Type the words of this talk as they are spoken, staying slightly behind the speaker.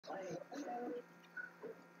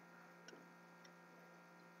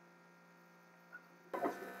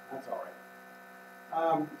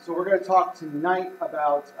So we're going to talk tonight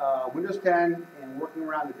about Windows 10 and working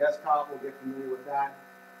around the desktop. We'll get familiar with that.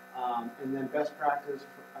 And then best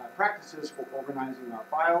practices for organizing our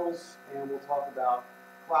files. And we'll talk about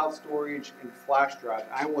cloud storage and flash drive.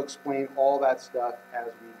 I will explain all that stuff as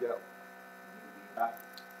we go.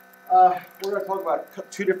 We're going to talk about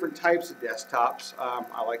two different types of desktops,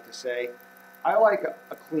 I like to say. I like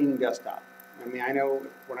a clean desktop. I mean, I know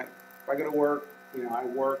if I go to work, I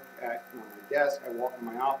work at my desk, I walk in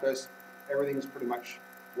my office, everything's pretty much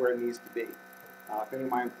where it needs to be. If any of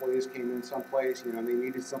my employees came in someplace, they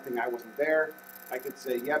needed something I wasn't there, I could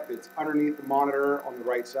say, yep, it's underneath the monitor on the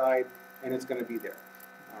right side, and it's going to be there.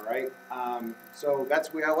 All right. So that's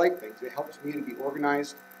the way I like things. It helps me to be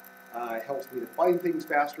organized. It helps me to find things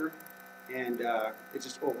faster, and it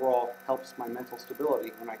just overall helps my mental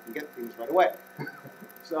stability when I can get things right away.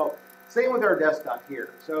 So same with our desktop here.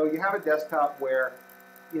 So you have a desktop where,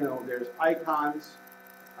 there's icons,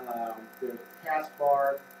 there's a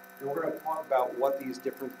taskbar, and we're going to talk about what these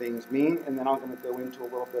different things mean, and then I'm going to go into a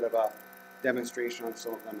little bit of a demonstration on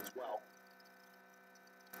some of them as well.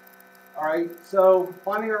 All right, so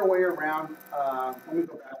finding our way around, let me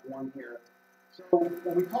go back one here. So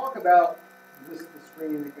when we talk about the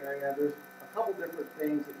screen area, there's a couple different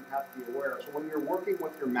things that you have to be aware of. So when you're working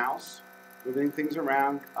with your mouse, moving things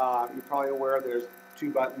around, you're probably aware there's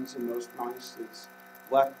two buttons in most mice. It's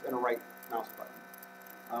left and a right mouse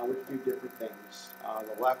button, which do different things.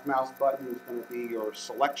 The left mouse button is going to be your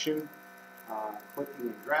selection, clicking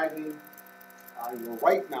and dragging. Your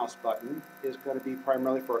right mouse button is going to be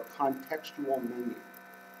primarily for a contextual menu.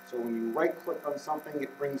 So when you right-click on something,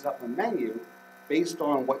 it brings up a menu based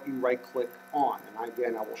on what you right-click on. And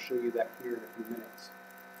again, I will show you that here in a few minutes.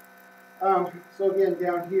 So again,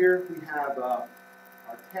 down here we have our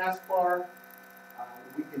taskbar.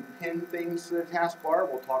 We can pin things to the taskbar.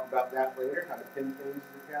 We'll talk about that later, how to pin things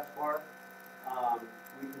to the taskbar.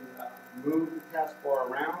 We can move the taskbar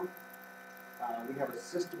around. We have a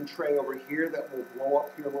system tray over here that will blow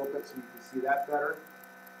up here a little bit so you can see that better.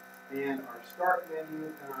 And our start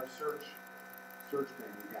menu and our search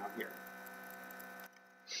menu down here.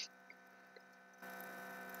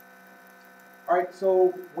 All right,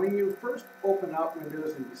 so when you first open up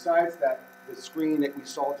Windows, and besides that, the screen that we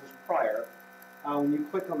saw just prior, when you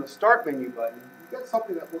click on the Start menu button, you get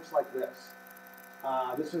something that looks like this.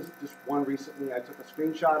 This is just one recently I took a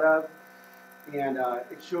screenshot of, and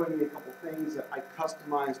it's showing me a couple things that I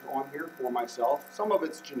customized on here for myself. Some of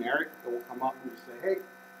it's generic. It will come up and just say, hey,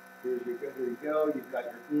 here you go, you've got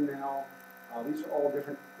your email. These are all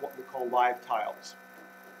different, what we call live tiles.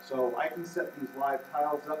 So I can set these live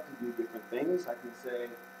tiles up to do different things. I can say,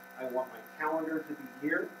 I want my calendar to be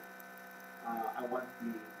here. I want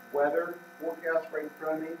the weather forecast right in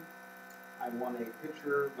front of me. I want a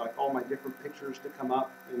picture, like all my different pictures to come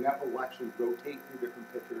up, and that will actually rotate through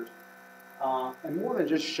different pictures. And more than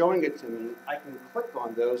just showing it to me, I can click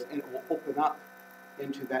on those and it will open up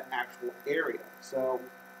into that actual area. So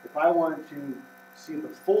if I wanted to see the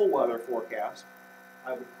full weather forecast,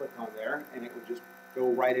 I would click on there and it would just go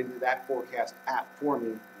right into that forecast app for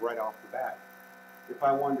me right off the bat. If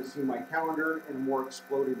I wanted to see my calendar in a more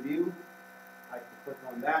exploded view, I can click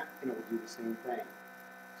on that and it will do the same thing.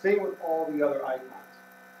 Same with all the other icons.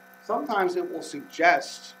 Sometimes it will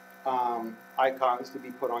suggest icons to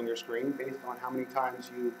be put on your screen based on how many times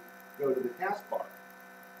you go to the taskbar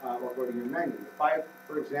or go to your menu. If I,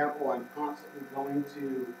 for example, I'm constantly going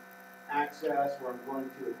to Access or I'm going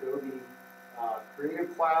to Adobe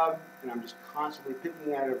Creative Cloud and I'm just constantly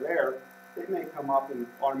picking at it there, it may come up and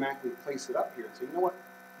automatically place it up here and say, you know what,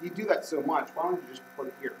 you do that so much, why don't you just put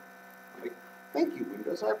it here? I'm like, thank you,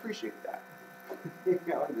 Windows, I appreciate that.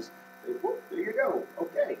 And just say, whoop, there you go,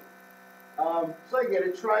 okay. So again,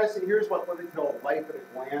 it tries to, here's what they call life at a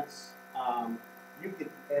glance. You can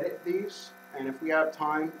edit these, and if we have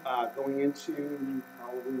time going into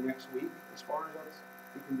probably next week, as far as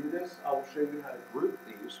we can do this, I will show you how to group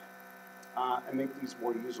these and make these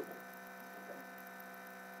more usable.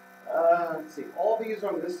 Okay. Let's see, all these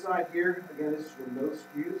on this side here, again, this is your most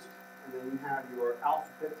used, and then you have your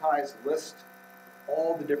alphabetized list of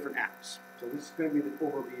all the different apps. So this is going to be the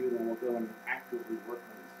overview, and we'll go and actively work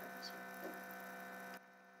on these things.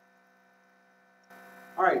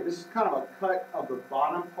 All right, this is kind of a cut of the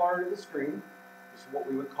bottom part of the screen. This is what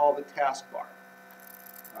we would call the taskbar.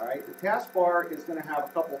 All right, the taskbar is going to have a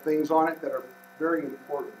couple things on it that are very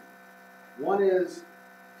important. One is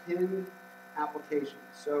pinned applications.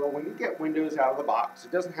 So when you get Windows out of the box,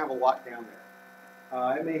 it doesn't have a lot down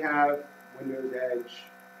there. It may have Windows Edge.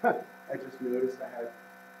 I just noticed I have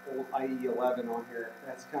old IE 11 on here.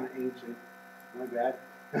 That's kind of ancient. My bad.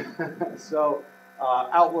 So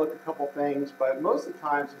Outlook, a couple things, but most of the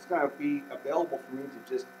times it's going to be available for me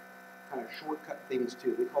to just kind of shortcut things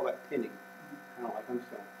too. We call that pinning. Kind of like I'm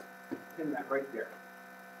just going to pin that right there.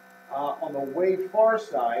 On the way far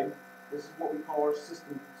side, this is what we call our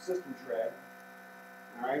system tray.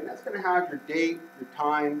 All right, and that's going to have your date, your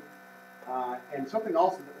time, and something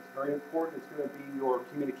else that's very important is going to be your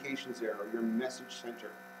communications area, your message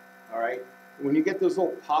center. All right, when you get those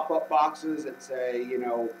little pop-up boxes that say, you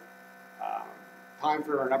know, time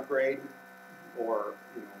for an upgrade, or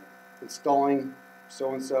installing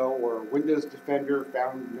so and so, or Windows Defender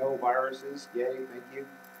found no viruses, yay, thank you.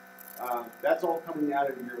 That's all coming out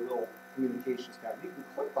of your little communications tab. You can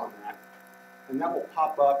click on that, and that will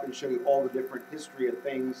pop up and show you all the different history of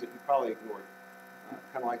things that you probably ignored.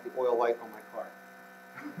 Kind of like the oil light on my car.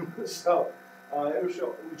 So it'll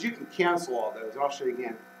show, you can cancel all those. I'll show you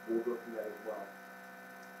again. We'll go through that as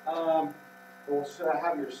well. It will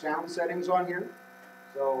have your sound settings on here.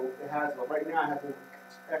 So it has, right now it has an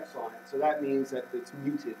X on it. So that means that it's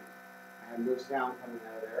muted. I have no sound coming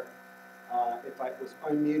out of there. If I was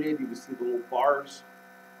unmuted, you would see the little bars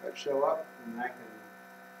that show up, and I can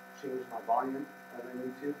change my volume as I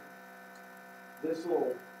need to. This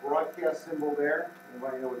little broadcast symbol there,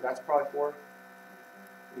 anybody know what that's probably for?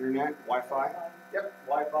 Internet, Wi-Fi? Yep,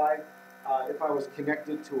 Wi-Fi. If I was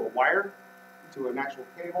connected to a wire, to an actual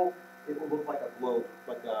cable, it would look like a globe,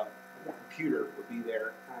 like a computer would be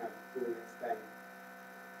there, kind of doing its thing.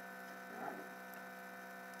 All right.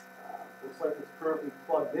 Looks like it's currently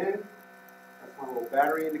plugged in. That's my little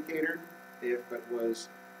battery indicator. If it was,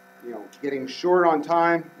 getting short on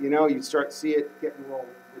time, you'd start to see it getting the little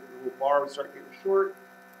bar would start getting short.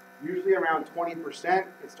 Usually around 20%,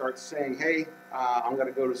 it starts saying, hey, I'm going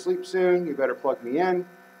to go to sleep soon. You better plug me in.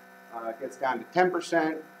 It gets down to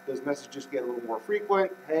 10%. Those messages get a little more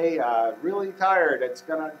frequent. Hey, really tired. It's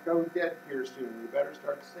going to go dead here soon. You better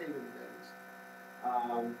start saving things.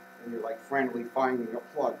 And you're like frantically finding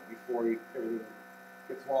a plug before everything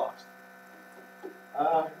gets lost.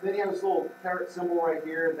 Then you have this little caret symbol right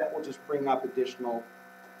here that will just bring up additional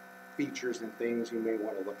features and things you may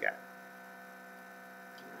want to look at.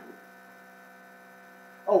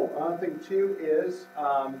 Oh, another thing too is,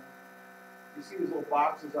 you see these little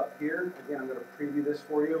boxes up here. Again, I'm going to preview this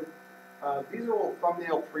for you. These are little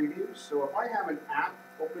thumbnail previews. So if I have an app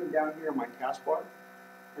open down here in my taskbar,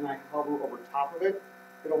 and I hover over top of it,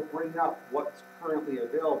 it'll bring up what's currently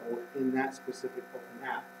available in that specific open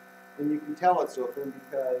app. And you can tell it's open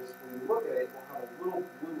because when you look at it, it will have a little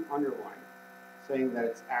blue underline saying that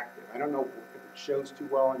it's active. I don't know if it shows too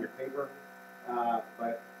well on your paper,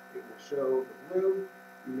 but it will show the blue,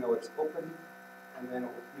 it's open, and then it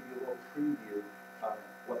will give you a little preview of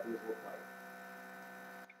what these look like.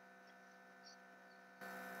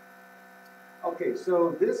 Okay,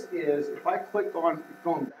 so this is, if I click on,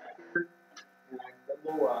 going back here, and that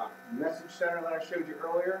little message center that I showed you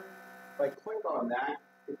earlier, if I click on that,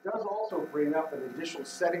 it does also bring up an additional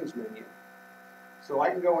settings menu. So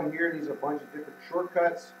I can go in here, these are a bunch of different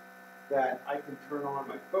shortcuts that I can turn on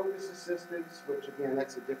my focus assistance, which again,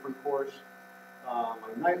 that's a different course. My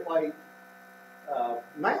nightlight.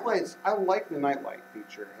 Nightlights, I like the nightlight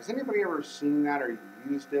feature. Has anybody ever seen that or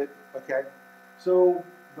used it? Okay. So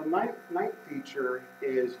the night feature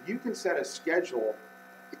is you can set a schedule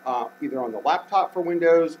either on the laptop for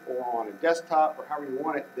Windows or on a desktop or however you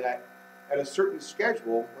want it, that at a certain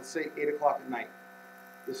schedule, let's say 8 o'clock at night,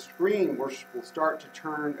 the screen will start to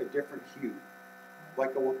turn a different hue.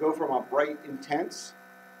 Like it will go from a bright intense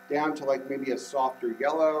down to like maybe a softer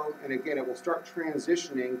yellow, and again it will start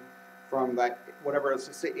transitioning from that, whatever, let's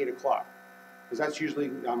just say 8 o'clock. Because that's usually,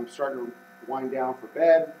 I'm starting to wind down for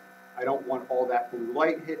bed. I don't want all that blue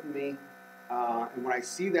light hitting me. And when I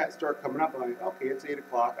see that start coming up, I'm like, okay, it's 8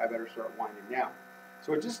 o'clock, I better start winding down.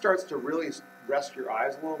 So it just starts to really rest your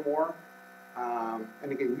eyes a little more.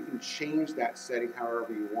 And again, you can change that setting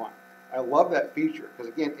however you want. I love that feature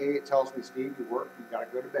because again, it tells me, Steve, you work, you got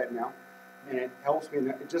to go to bed now. And it helps me,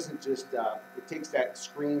 it doesn't just, it takes that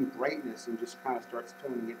screen brightness and just kind of starts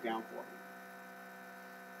toning it down for me.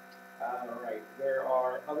 All right, there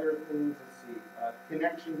are other things, let's see,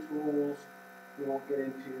 connection tools, we won't get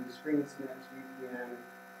into, screen snips, VPN,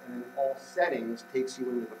 and then all settings takes you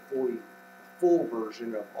into the full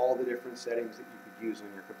version of all the different settings that you could use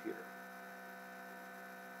on your computer.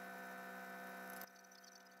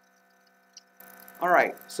 All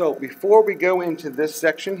right, so before we go into this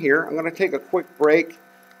section here, I'm going to take a quick break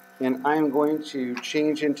and I'm going to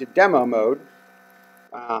change into demo mode.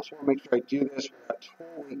 So I want to make sure I do this without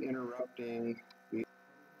totally interrupting the.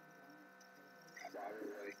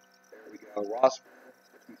 There we go, Ross.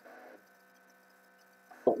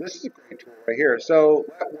 this is a great tool right here. So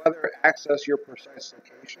let weather access your precise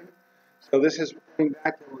location. So this is going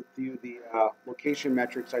back to the location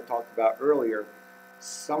metrics I talked about earlier.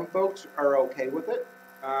 Some folks are okay with it,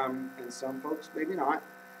 and some folks maybe not.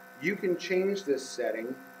 You can change this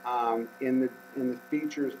setting in the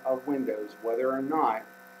features of Windows, whether or not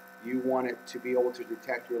you want it to be able to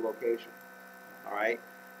detect your location. All right.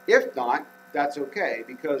 If not, that's okay,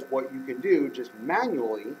 because what you can do just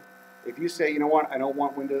manually, if you say, you know what, I don't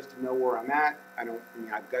want Windows to know where I'm at,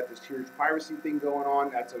 I've got this huge piracy thing going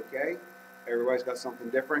on, that's okay. Everybody's got something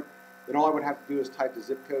different. Then all I would have to do is type the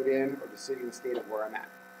zip code in or the city and state of where I'm at,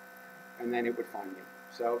 and then it would find me.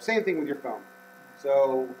 So same thing with your phone.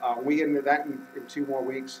 So we get into that in 2 more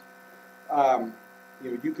weeks.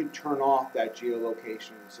 You can turn off that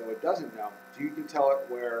geolocation so it doesn't know. So you can tell it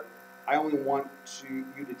where I only want you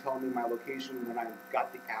to tell me my location when I've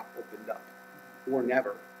got the app opened up, or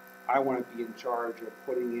never. I want to be in charge of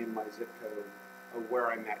putting in my zip code of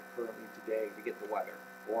where I'm at currently today to get the weather,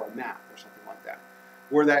 or a map, or something like that.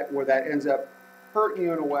 Where that ends up hurting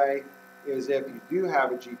you in a way is if you do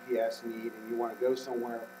have a GPS need and you want to go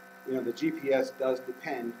somewhere. The GPS does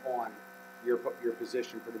depend on your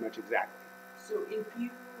position pretty much exactly. So if you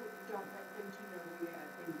don't let them to know where you're at,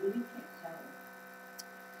 they really can't tell.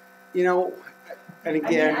 And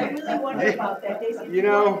again, I really wonder about that.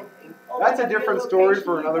 That's a different story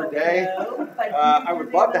for another day. I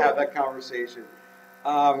would love to have that conversation.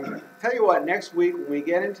 Tell you what, next week when we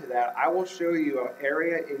get into that, I will show you an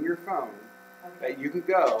area in your phone that you can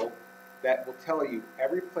go that will tell you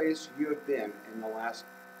every place you have been in the last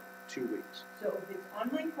 2 weeks. So if it's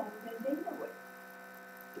on my phone, then they know it.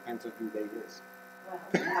 Depends on who they is.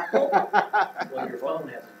 Well, your phone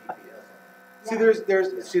has a GPS on See,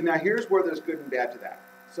 it. see, now here's where there's good and bad to that.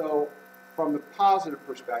 So, from the positive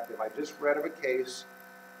perspective, I just read of a case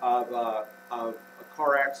of a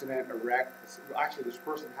car accident, a wreck. Actually, this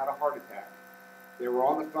person had a heart attack. They were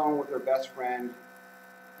on the phone with their best friend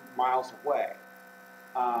miles away.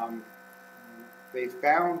 They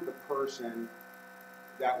found the person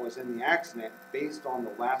that was in the accident based on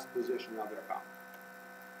the last position of their phone.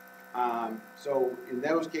 So in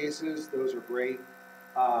those cases, those are great.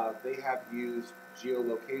 They have used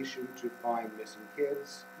geolocation to find missing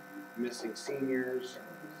kids, missing seniors,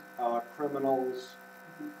 criminals.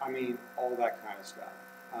 All that kind of stuff.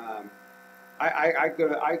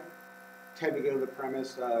 I tend to go to the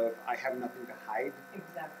premise of I have nothing to hide.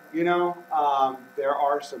 Exactly. There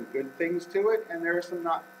are some good things to it, and there are some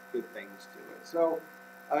not good things to it. So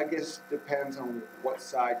I guess depends on what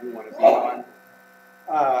side you want to be on.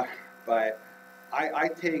 But I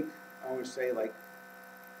take, I would say, like,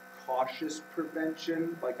 cautious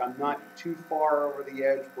prevention. Like, I'm not too far over the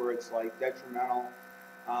edge where it's like detrimental,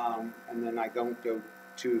 and then I don't go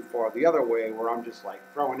too far the other way where I'm just like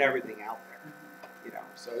throwing everything out there.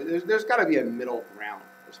 So there's got to be a middle ground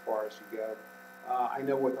as far as you go. I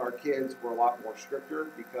know with our kids we're a lot more stricter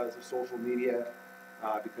because of social media,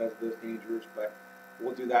 because of those dangers, but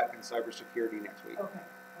we'll do that in cybersecurity next week. Okay.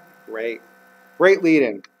 Great lead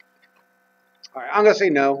in. All right, I'm going to say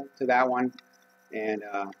no to that one, and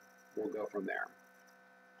we'll go from there.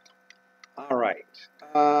 All right,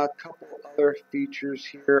 a couple other features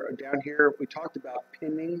here. Down here, we talked about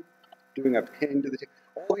pinning, doing a pin to the table.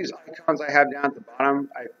 All these icons I have down at the bottom,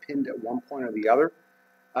 I pinned at one point or the other.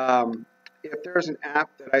 If there's an app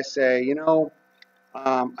that I say,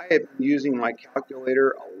 I have been using my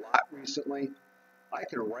calculator a lot recently, I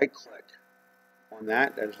can right-click on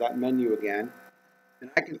that. There's that menu again. And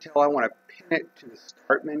I can tell I want to pin it to the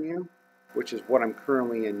start menu, which is what I'm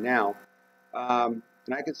currently in now. And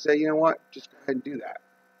I can say, you know what, just go ahead and do that.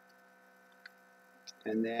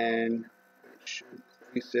 And then it should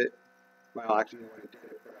place it. Well, actually, you know what it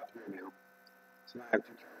did, it put it up here now. So now I have 2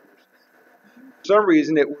 calendars. For some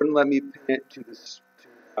reason, it wouldn't let me pin it to the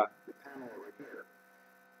panel over here.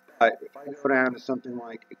 But if I go down to something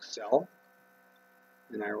like Excel,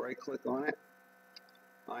 and I right-click on it,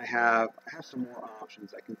 I have some more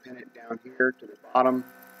options. I can pin it down here to the bottom.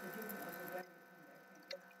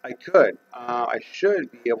 I could. I should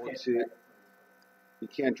be able to. You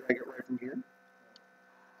can't drag it right from here.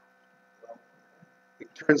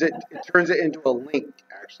 It turns it into a link,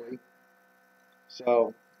 actually.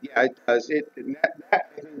 So yeah, it does. That I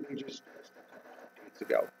think they just a couple updates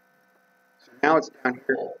ago. So now it's down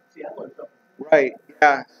here. Right.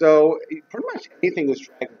 Yeah. So pretty much anything is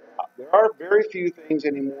drag and drop. There are very few things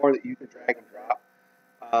anymore that you can drag and drop,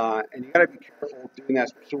 and you got to be careful doing that,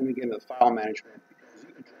 especially when you get into the file management, because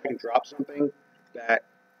you can drag and drop something that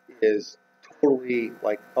is totally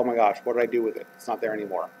like, oh my gosh, what did I do with it? It's not there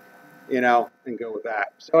anymore, and go with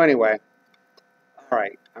that. So anyway, all All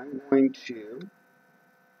right, I'm going to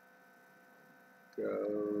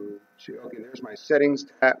go to, okay, there's my settings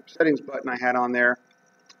button I had on there.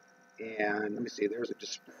 And let me see, there's a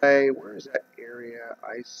display. Where is that area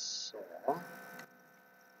I saw?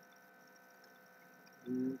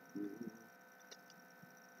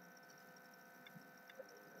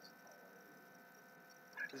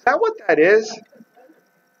 Is that what that is?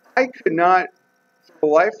 I could not, for the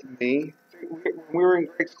life of me, when we were in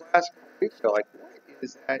Greg's class a couple weeks ago, like, what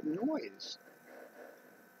is that noise?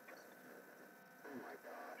 Oh my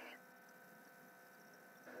gosh.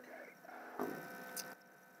 Okay.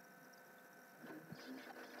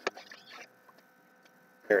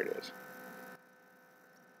 There it is.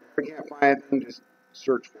 If you can't find anything, just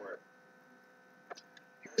search for it.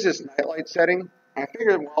 Here's this nightlight setting. I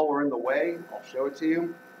figured while we're in the way, I'll show it to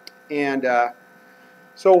you. And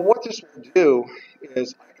so what this will do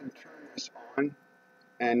is I can turn this on,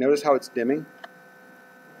 and notice how it's dimming. You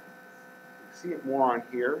can see it more on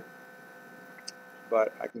here,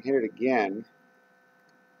 but I can hit it again.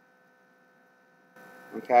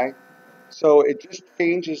 Okay, so it just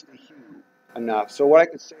changes the hue enough. So what I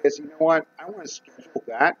could say is, you know what, I want to schedule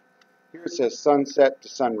that. Here it says sunset to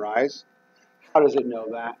sunrise. How does it know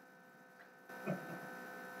that?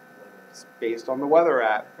 It's based on the weather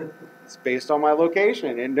app. It's based on my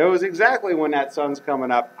location. It knows exactly when that sun's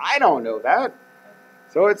coming up. I don't know that.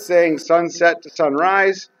 So it's saying sunset to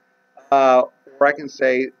sunrise, or I can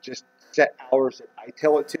say just set hours that I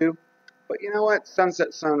tell it to. But you know what?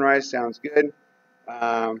 Sunset, sunrise sounds good.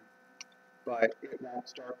 But it won't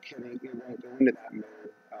start killing, it won't go into that mode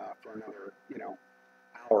for another,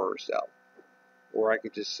 hour or so. Or I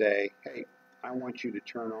could just say, hey, I want you to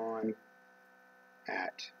turn on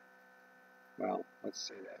at, well, let's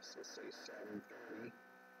say this. Let's say 7:30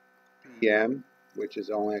 p.m., which is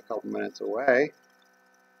only a couple minutes away.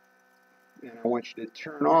 And I want you to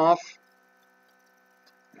turn off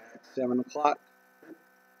at 7 o'clock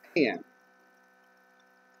a.m.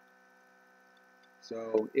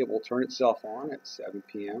 So it will turn itself on at 7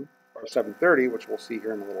 p.m. or 7:30, which we'll see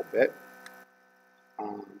here in a little bit,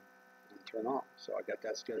 and turn off. So I got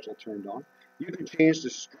that schedule turned on. You can change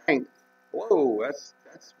the strength. Whoa, that's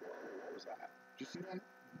what was that? Did you see that?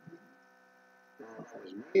 I don't know if it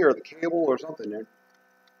was me or the cable or something there.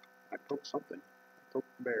 I poked something. I poked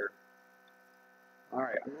the bear. All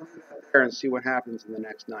right, I'm going to leave that there and see what happens in the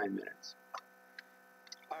next 9 minutes.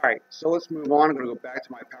 All right, so let's move on. I'm going to go back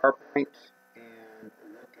to my PowerPoint and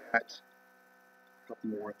look at a couple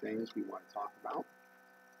more things we want to talk about.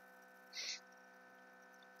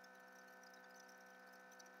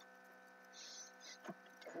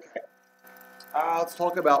 Okay, let's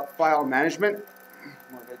talk about file management.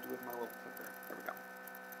 What did I do with my little clicker? There we go.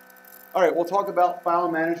 All right, we'll talk about file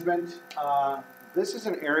management. This is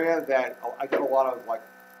an area that I get a lot of like,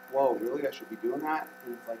 whoa, really? I should be doing that?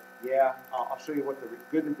 And it's like, yeah, I'll show you what the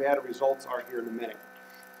good and bad results are here in a minute.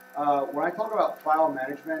 When I talk about file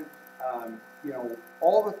management,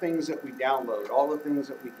 all the things that we download, all the things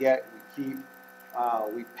that we get, we keep,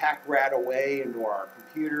 we pack rat away into our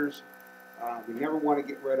computers. We never want to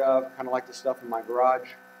get rid of, kind of like the stuff in my garage,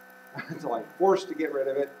 until I'm forced to get rid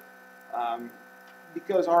of it.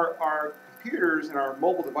 Because our computers and our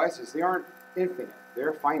mobile devices, they aren't infinite,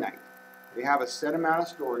 they're finite. They have a set amount of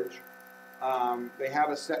storage. They have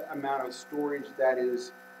a set amount of storage that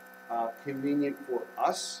is convenient for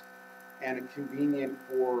us and convenient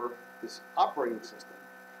for this operating system.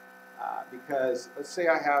 Because let's say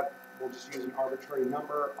I have, we'll just use an arbitrary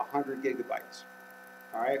number, 100 gigabytes.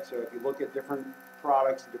 All right, so if you look at different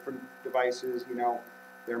products, different devices,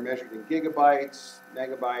 they're measured in gigabytes,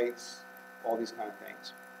 megabytes, all these kind of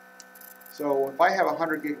things. So if I have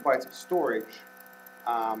 100 gigabytes of storage,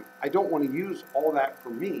 I don't want to use all that for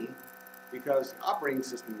me because the operating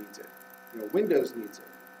system needs it. Windows needs it.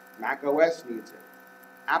 Mac OS needs it.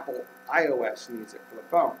 Apple iOS needs it for the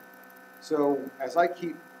phone. So as I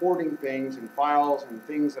keep porting things and files and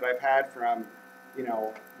things that I've had from,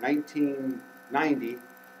 1990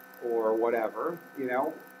 or whatever,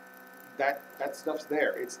 that stuff's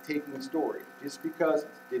there. It's taking storage. Just because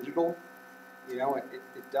it's digital,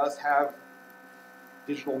 it does have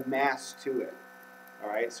digital mass to it. All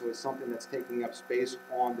right, so it's something that's taking up space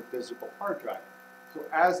on the physical hard drive. So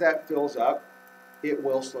as that fills up, it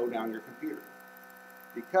will slow down your computer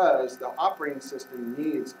because the operating system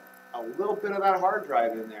needs a little bit of that hard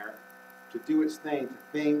drive in there to do its thing, to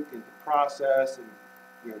think and to process and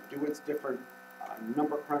do its different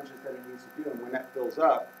number crunches that it needs to do. And when that fills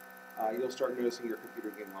up, you'll start noticing your computer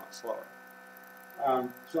getting a lot slower.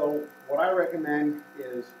 So what I recommend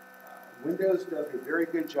is Windows does a very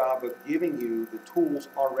good job of giving you the tools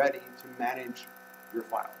already to manage your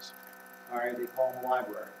files. All right, they call them a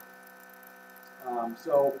library.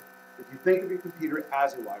 So if you think of your computer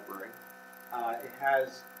as a library, it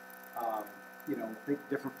has, think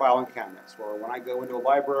different filing cabinets. Or when I go into a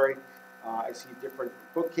library, I see different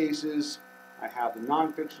bookcases. I have the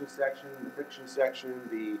nonfiction section, the fiction section,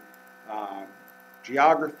 the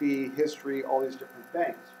geography, history, all these different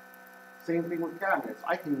things. Same thing with cabinets.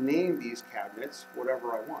 I can name these cabinets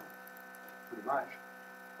whatever I want, pretty much.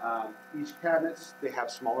 Each cabinets, they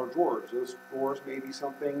have smaller drawers. Those drawers may be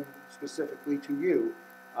something specifically to you.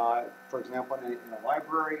 For example, in a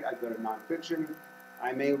library, I go to nonfiction.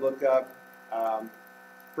 I may look up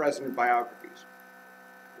president biographies,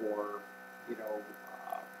 or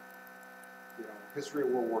history of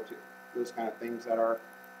World War II. Those kind of things that are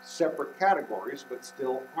separate categories, but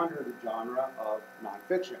still under the genre of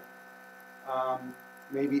nonfiction.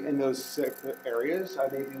 Maybe in those areas, I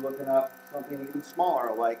may be looking up something even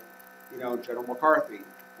smaller, like General McCarthy,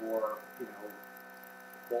 or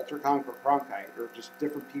Walter Cronkite, or just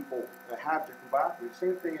different people that have different biographies.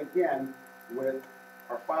 Same thing again with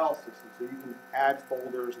our file system. So you can add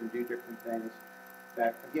folders and do different things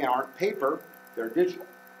that again aren't paper; they're digital.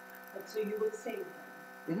 But so you would save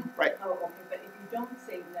them? Right. Oh, okay, but if you don't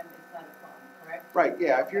save them, it's not a problem, correct? Right,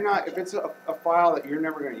 yeah, if it's a file that you're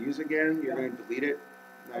never going to use again, you're going to delete it,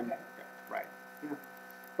 then, Okay. yeah, right. Yeah.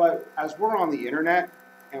 But as we're on the internet,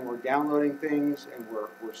 and we're downloading things, and we're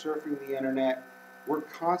surfing the internet, we're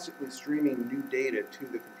constantly streaming new data to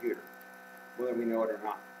the computer, whether we know it or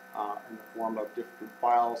not, in the form of different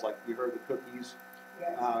files, like you heard the cookies.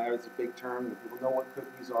 Yes. It's a big term, and people know what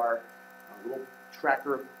cookies are, little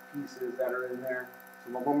tracker pieces that are in there.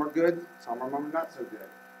 Some of them are good, some of them are not so good.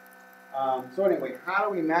 So anyway, how do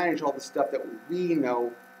we manage all the stuff that we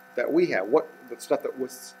know that we have? What the stuff that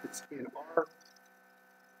it's in our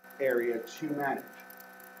area to manage?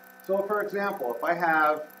 So for example, if I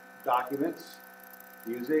have documents,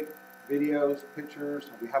 music, videos, pictures,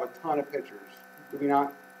 we have a ton of pictures. Do we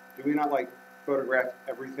not like photograph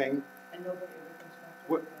everything? And nobody ever thinks about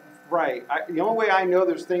What- it. Right. The only way I know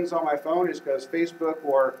there's things on my phone is because Facebook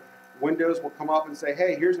or Windows will come up and say,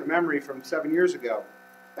 hey, here's a memory from 7 years ago.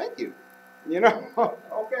 Thank you.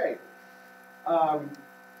 Okay.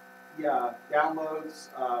 Yeah, downloads,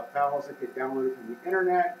 files that get downloaded from the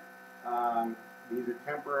internet. These are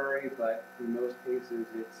temporary, but in most cases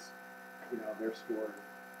it's, they're stored,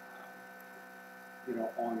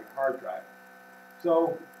 on your hard drive.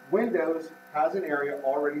 So Windows has an area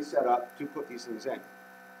already set up to put these things in.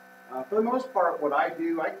 For the most part, what I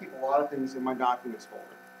do, I keep a lot of things in my documents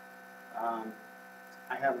folder.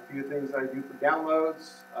 I have a few things that I do for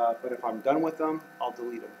downloads, but if I'm done with them, I'll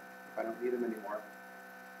delete them if I don't need them anymore.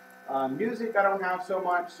 Music, I don't have so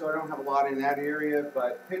much, so I don't have a lot in that area,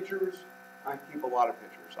 but pictures, I keep a lot of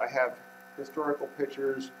pictures. I have historical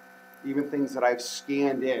pictures, even things that I've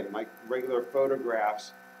scanned in, like regular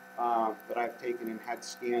photographs that I've taken and had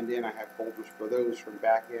scanned in. I have folders for those from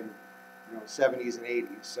back in 70s and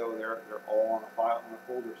 80s, so they're all on a file, on a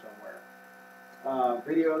folder somewhere.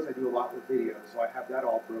 Videos, I do a lot with videos, so I have that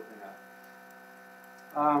all broken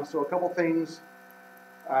up. So a couple things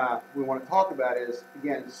we want to talk about is,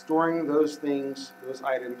 again, storing those things, those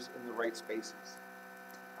items in the right spaces.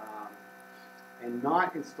 And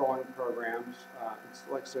not installing programs,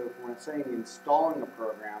 so when I'm saying installing a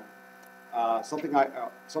program, something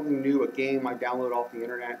new, a game I download off the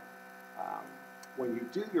internet, when you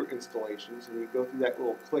do your installations and you go through that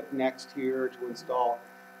little click next here to install,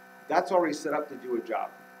 that's already set up to do a job.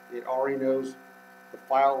 It already knows the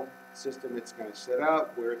file system it's going to set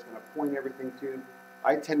up, where it's going to point everything to.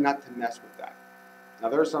 I tend not to mess with that. Now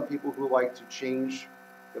there are some people who like to change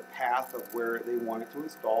the path of where they want it to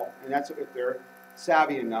install, and that's if they're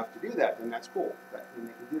savvy enough to do that, then that's cool. Then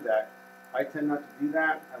they can do that. I tend not to do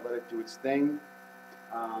that. I let it do its thing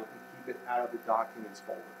and keep it out of the documents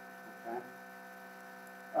folder. Okay.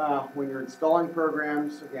 When you're installing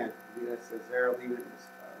programs, again, it says there, leave it in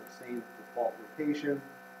the same default location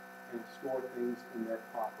and store things in their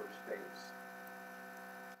proper space.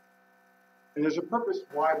 And there's a purpose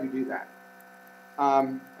why we do that.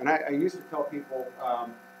 And I used to tell people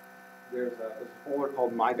there's a folder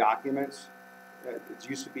called My Documents. It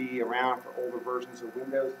used to be around for older versions of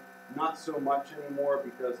Windows. Not so much anymore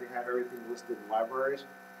because they have everything listed in libraries.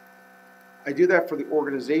 I do that for the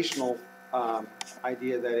organizational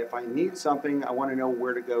idea that if I need something, I want to know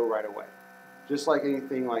where to go right away. Just like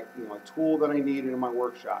anything, like a tool that I need in my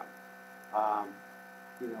workshop. If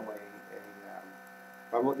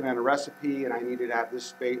I'm looking at a recipe and I needed to have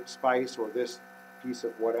this spice or this piece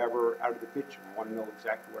of whatever out of the kitchen, I want to know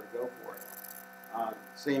exactly where to go for it.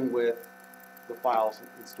 Same with the files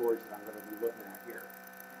and storage that I'm going to be looking at here.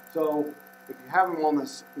 So if you have them on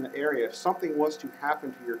this in the area, if something was to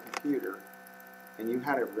happen to your computer and you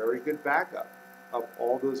had a very good backup of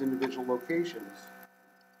all those individual locations,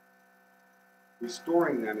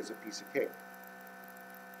 restoring them is a piece of cake.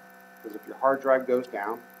 Because if your hard drive goes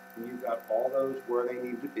down and you've got all those where they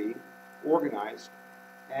need to be, organized,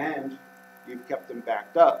 and you've kept them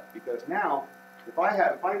backed up, because now if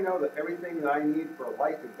I know that everything that I need for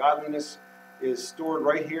life and godliness is stored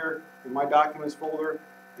right here in my documents folder,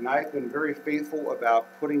 and I've been very faithful about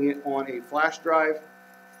putting it on a flash drive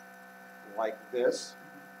like this,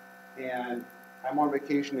 and I'm on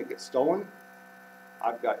vacation, it gets stolen,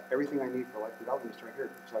 I've got everything I need for life and godliness right here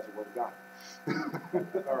besides the Word of God.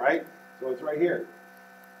 All right, so it's right here.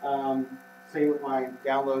 Same with my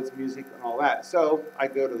downloads, music, and all that. So I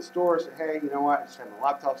go to the store, say, hey, you know what, I just had my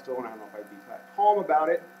laptop stolen. I don't know if I'd be that calm about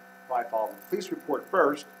it. If I file the police report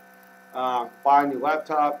first, buy a new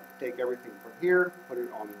laptop, take everything from here, put it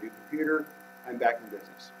on the new computer, I'm back in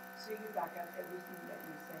business. So you back up everything that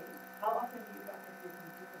you say. How often do you back up your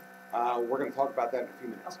computer? We're going to talk about that in a few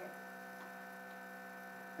minutes. Okay.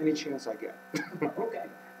 Any chance I get. Okay.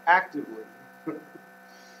 Actively. All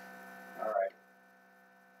right.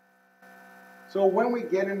 So when we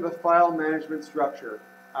get into the file management structure,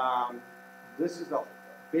 this is a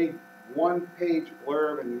big one-page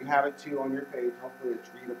blurb, and you have it too on your page. Hopefully it's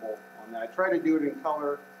readable on that. I try to do it in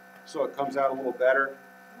color so it comes out a little better.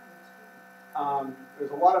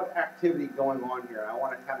 There's a lot of activity going on here. I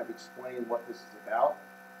want to kind of explain what this is about.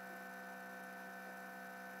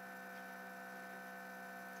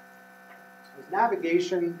 Because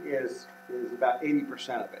navigation is about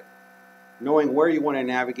 80% of it. Knowing where you want to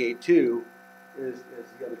navigate to is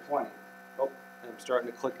the other 20. Oh, I'm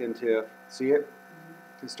starting to click into, see it?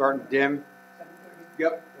 It's starting to dim. 7:30.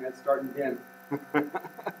 Yep, and it's starting to dim.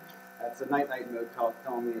 That's a night-night mode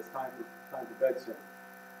telling me it's time for bed soon.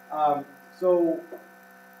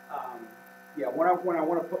 Yeah, when I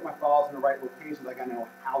want to put my files in the right locations, I gotta know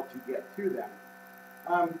how to get to them.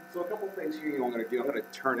 So a couple things here I'm going to do. I'm going to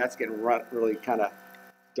turn. That's getting really kind of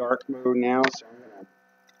dark mode now, so I'm going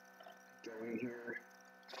to go in here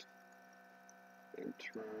and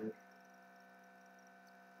turn.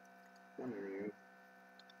 There you go.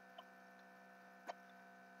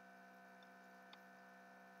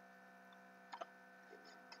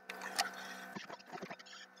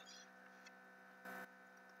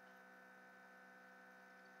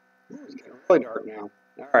 It's getting really dark now.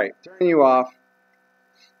 All right, turning you off.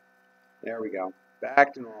 There we go.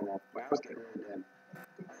 Back to normal. Wow, I was getting really dim. I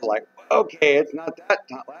was like, okay, it's not that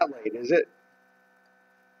late, is it?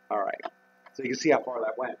 All right. So you can see how far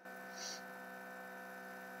that went.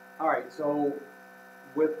 All right, so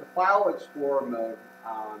with the File Explorer mode,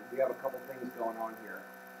 we have a couple things going on here.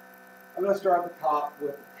 I'm going to start at the top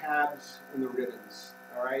with the tabs and the ribbons.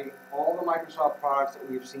 All right, all the Microsoft products that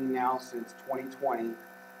we've seen now since 2020.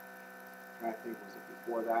 I think was it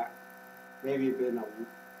before that? Maybe it been a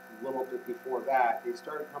little bit before that. They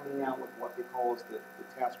started coming out with what they call as the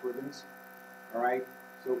task ribbons. All right,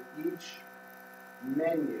 so each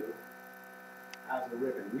menu has a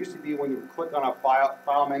ribbon. It used to be when you would click on a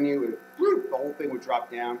file menu, the whole thing would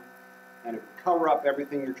drop down and it would cover up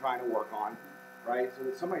everything you're trying to work on, right? So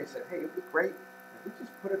that somebody said, hey, it'd be great if we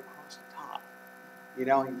just put it across the top, you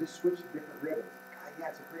know, and you just switch to different ribbons. God, yeah,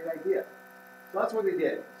 it's a great idea. So that's what they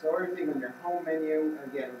did. So everything on your home menu,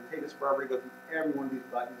 and again, it would take us forever to go through every one of these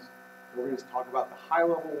buttons. So we're going to talk about the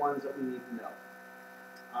high-level ones that we need to know.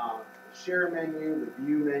 The share menu, the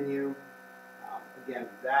view menu. Again,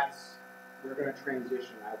 we're going to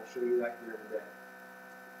transition. I will show you that here in a bit.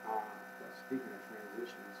 Speaking of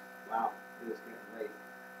transitions, wow, it is getting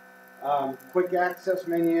late. Quick access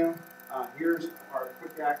menu. Here's our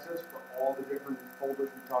quick access for all the different folders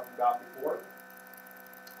we talked about before.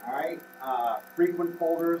 All right, frequent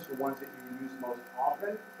folders, the ones that you use most often,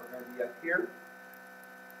 are going to be up here.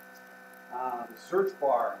 The search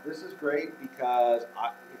bar, this is great because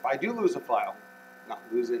if I do lose a file, not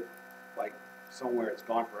lose it like somewhere it's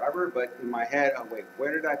gone forever, but in my head, oh wait,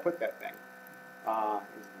 where did I put that thing?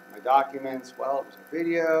 My documents, well, it was a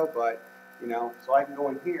video, but you know, so I can go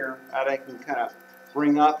in here and I can kind of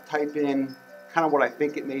bring up, type in kind of what I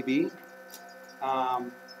think it may be,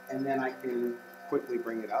 and then I can quickly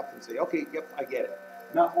bring it up and say, okay, yep, I get it.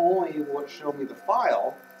 Not only will it show me the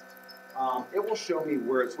file, it will show me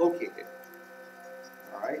where it's located.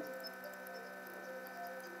 All right.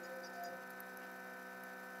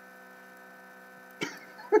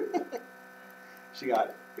 She got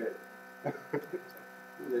it. Good.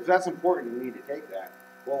 If that's important, you need to take that.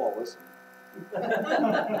 We'll all listen.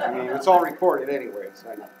 I mean, it's all recorded anyway. So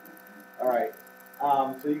All right.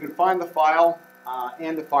 So you can find the file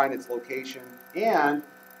and define its location, and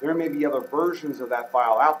there may be other versions of that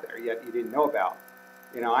file out there yet you didn't know about.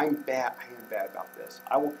 You know, I am bad about this.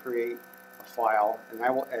 I will create a file and I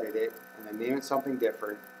will edit it and then name it something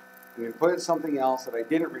different and then put it something else that I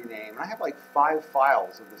didn't rename. And I have like 5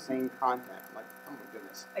 files of the same content. I'm like, oh my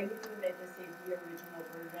goodness. Are you doing that to save the original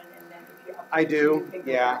version and then if you upload I it, do, you can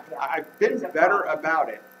go yeah. back? I've been It's a better problem. about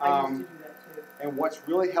it. I used to do that too. And what's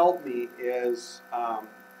really helped me is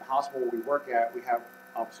the hospital we work at, we have,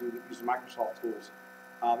 obviously, we use Microsoft tools.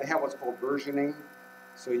 They have what's called versioning,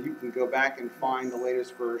 so you can go back and find the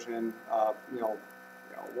latest version.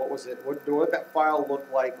 What was it? What did that file look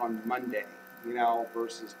like on Monday? You know,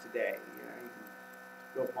 versus today. You know, you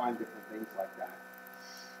can go find different things like that.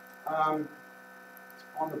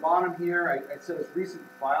 On the bottom here, it says recent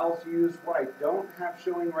files used. What I don't have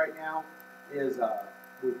showing right now is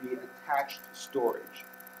would be attached storage,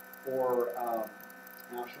 or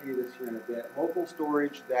and I'll show you this here in a bit. Local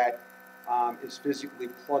storage that is physically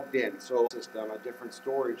plugged in, so system, a different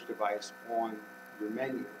storage device on your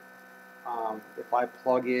menu. If I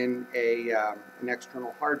plug in an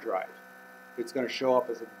external hard drive, it's going to show up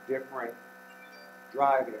as a different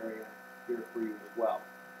drive area here for you as well.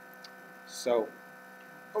 So,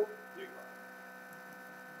 oh, there you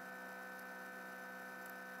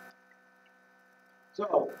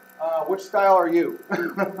are. So, which style are you?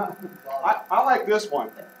 I like this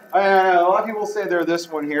one. A lot of people say they're this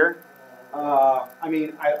one here. I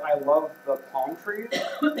mean, I love the palm trees.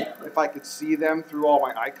 If I could see them through all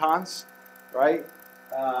my icons, right?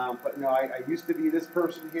 But no, I used to be this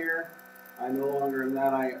person here. I no longer am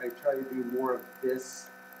that. I try to do more of this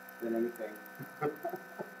than anything.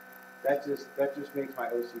 That just makes my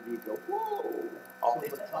OCD go, whoa. So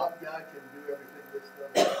the top guy can do everything this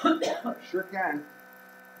does? Sure can.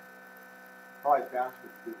 Probably faster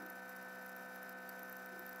too.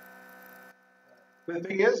 But the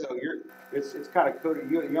thing is, though, it's kind of coded.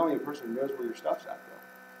 You're the only person who knows where your stuff's at,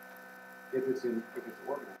 though. If it's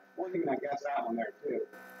organized. Or even I guess that one there too.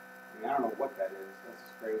 I mean, I don't know what that is. That's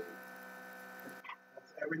just crazy.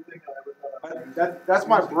 That's everything I ever thought I'd use. That's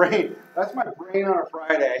my brain. That's my brain on a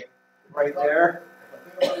Friday, right there.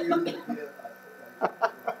 If I think I'm gonna use it again, I think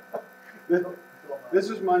I use it. This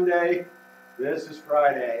is Monday. This is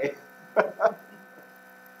Friday. All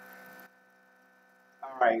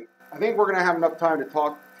right. I think we're going to have enough time to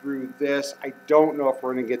talk through this. I don't know if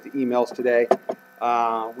we're going to get the emails today.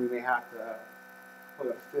 We may have to put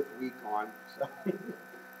a 5th week on. So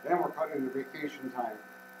then we're cutting the vacation time.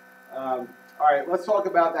 All right, let's talk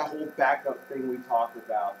about that whole backup thing we talked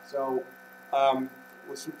about. So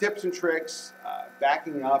with some tips and tricks,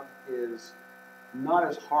 backing up is not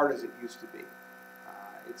as hard as it used to be.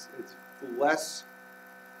 It's less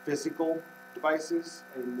physical devices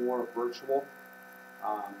and more virtual.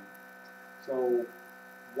 So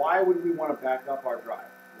why would we want to back up our drive?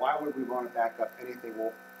 Why would we want to back up anything?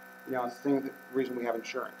 Well, you know, it's the reason we have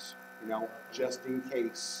insurance, you know, just in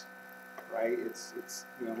case, right? It's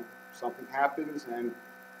you know, something happens and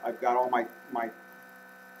I've got all my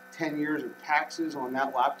 10 years of taxes on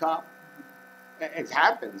that laptop. It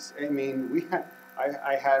happens. I mean,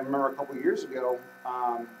 I remember a couple of years ago,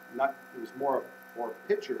 it was more for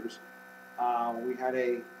pictures. We had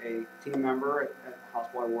a team member at the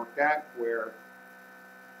hospital I worked at where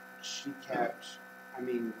she kept, I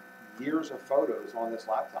mean, years of photos on this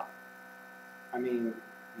laptop. I mean,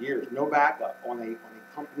 years, no backup on a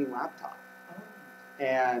company laptop.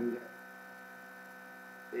 And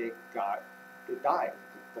it died.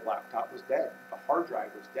 The laptop was dead. The hard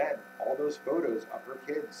drive was dead. All those photos of her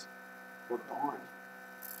kids were gone.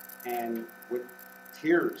 And with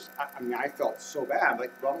tears, I mean, I felt so bad.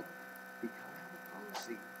 Like, well, we kind of have a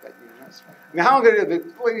policy, but you know, that's fine. Now I'm going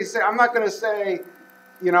to, I'm not going to say,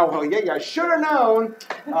 you know, well, yeah, I should have known.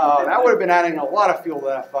 That would have been adding a lot of fuel to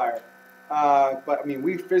that fire. But I mean,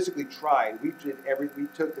 we physically tried. We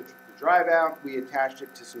took the drive out. We attached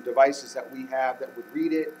it to some devices that we have that would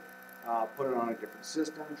read it. Put it on a different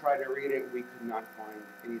system. Tried to read it. We could not find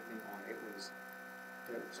anything on it. It was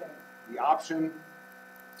the option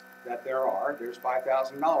that there's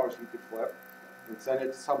 $5,000 you could flip and send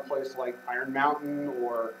it to someplace like Iron Mountain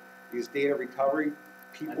or these data recovery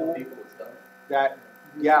people. I know people that's done it. That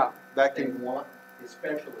They can. want,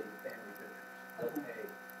 especially family pictures, they'll pay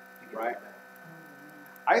to get Right. them back.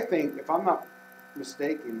 I think, if I'm not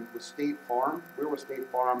mistaken, with State Farm, we're with State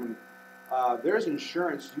Farm, and there's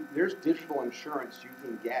insurance, there's digital insurance you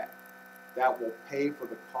can get that will pay for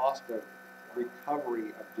the cost of recovery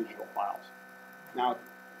of digital files. Now,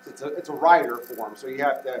 it's a rider form, so you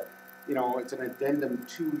have to, you know, it's an addendum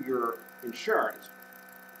to your insurance.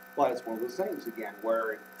 But it's one of those things again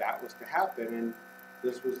where that was to happen, and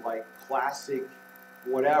this was like classic,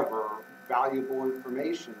 whatever, valuable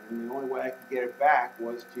information, and the only way I could get it back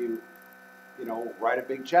was to, you know, write a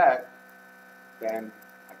big check. Then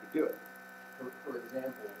I could do it. For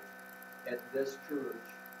example, at this church,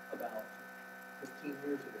 about 15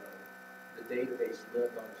 years ago, the database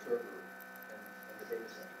lived on a server in the data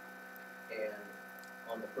center. And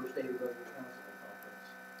on the first day of the counseling conference,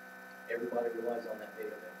 everybody relies on that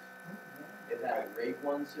database. It had a RAID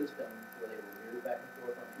 1 system where they were mirrored back and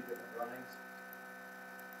forth on 2 different drives.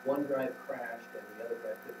 One drive crashed and the other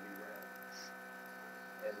drive couldn't be read.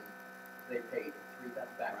 And they paid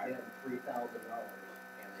back then $3,000 and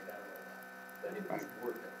they got it all back. But it was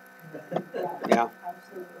worth it. Yeah.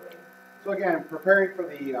 Absolutely. So again, preparing for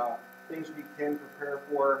the things we can prepare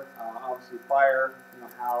for, obviously fire in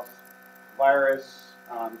the house, virus.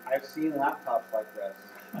 I've seen laptops like this.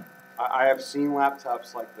 I have seen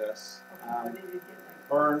laptops like this. What did you get?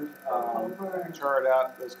 Burned, Burned. charred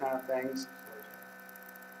up, those kind of things.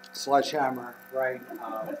 Sledgehammer, right?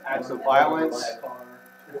 Acts of violence.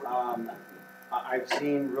 I've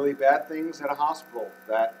seen really bad things at a hospital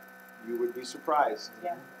that you would be surprised.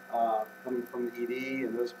 Yeah. Coming from the ED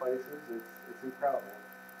and those places, it's incredible.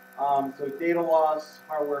 So data loss,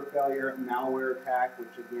 hardware failure, malware attack,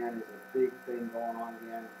 which again is a big thing going on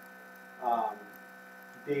again.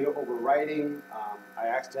 Data overwriting. I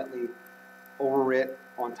accidentally overwrit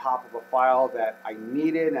on top of a file that I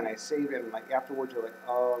needed, and I saved it, and like afterwards you're like,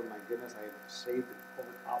 oh my goodness, I have saved it over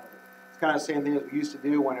top of it. It's kind of the same thing as we used to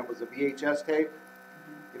do when it was a VHS tape.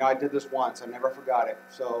 You know, I did this once, I never forgot it.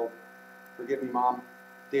 So forgive me, Mom.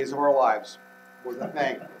 Days of Our Lives was a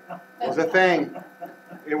thing. Was a thing.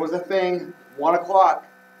 It was a thing. 1 o'clock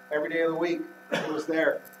every day of the week. It was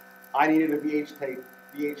there. I needed a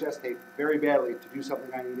VHS tape very badly to do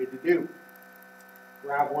something I needed to do.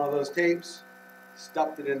 Grabbed one of those tapes,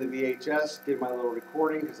 stuffed it in the VHS, did my little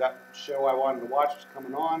recording because that show I wanted to watch was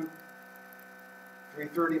coming on.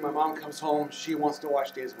 3:30, my mom comes home. She wants to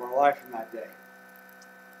watch Days of Our Life from that day.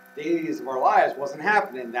 Days of Our Lives wasn't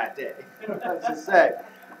happening that day. Let's just say.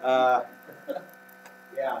 Yeah,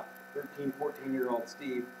 13, 14-year-old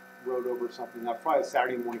Steve wrote over something up, probably a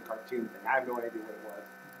Saturday morning cartoon thing. I have no idea what it was.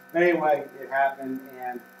 But anyway, it happened,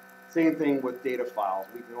 and same thing with data files.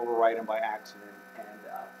 We can overwrite them by accident, and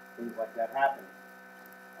things like that happen.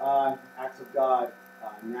 Acts of God,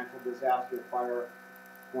 natural disaster, fire,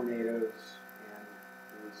 tornadoes, and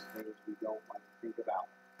those things we don't like to think about.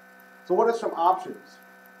 So what are some options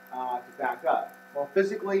to back up? Well,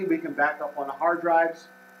 physically, we can back up on the hard drives.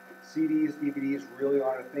 CDs, DVDs really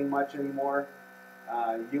aren't a thing much anymore.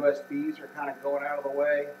 USBs are kind of going out of the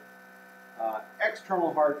way.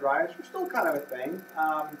 External hard drives are still kind of a thing.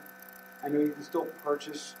 I know you can still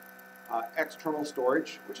purchase external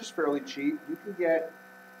storage, which is fairly cheap. You can get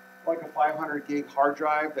like a 500 gig hard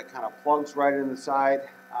drive that kind of plugs right in the side,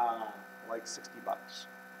 like $60.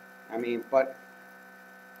 I mean, but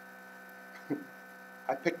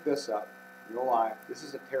I picked this up. No lie, this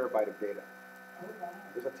is a terabyte of data. Oh, wow.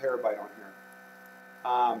 There's a terabyte on here.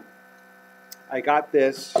 I got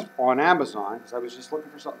this on Amazon because I was just looking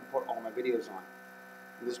for something to put all my videos on.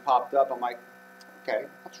 And this popped up. I'm like, okay,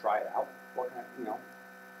 I'll try it out. What can I, you know?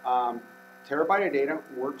 Terabyte of data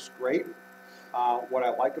works great. What I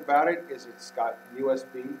like about it is it's got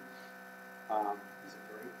USB. Is it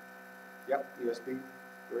 3? Yep, USB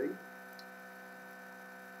 3.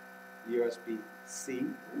 USB-C.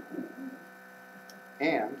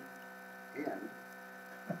 And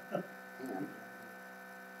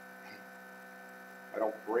I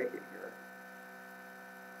don't break it here.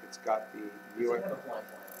 It's got the Does it have a flashlight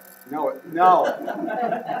no,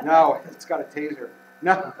 it's got a taser.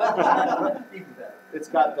 No, on it? Even better. it's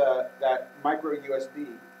got that micro USB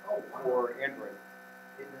Oh, wow. for Android.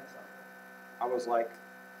 Isn't that something? I was like,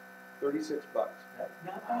 $36. Not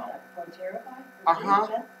bad, for a terabyte? Uh-huh.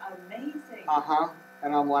 That's amazing.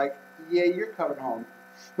 And I'm like, yeah, you're coming home.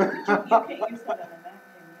 You can't use that on a Mac,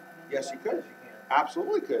 can you? On a Yes, you Mac? could. Yes, you can.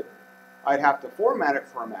 Absolutely could. I'd have to format it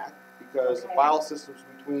for a Mac because the Okay. file systems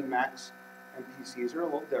between Macs and PCs are a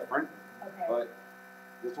little different, Okay. but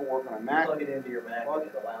this will work on a You Mac. plug it into your Mac and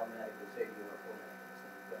it allows Mac to say you are formatting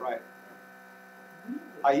this. Right.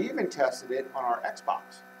 Really? I even tested it on our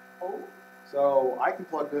Xbox. Oh, So I can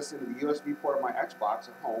plug this into the USB port of my Xbox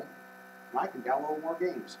at home, and I can download more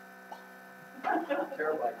games.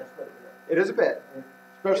 Terabyte, that's what it It is a bit,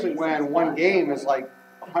 especially It is when one fun. game is like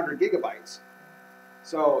 100 gigabytes.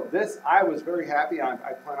 So this, I was very happy. I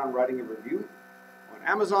plan on writing a review on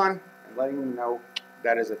Amazon and letting them know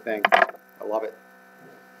that is a thing. I love it.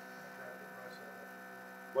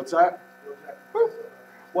 What's that?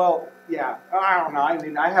 Well, yeah, I don't know. I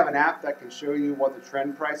mean, I have an app that can show you what the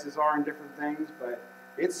trend prices are on different things, but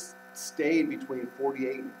it's stayed between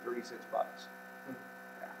 48 and 36 bucks.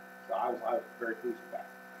 Yeah, so I was very pleased with that.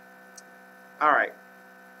 All right.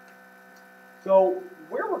 So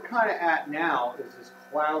where we're kind of at now is this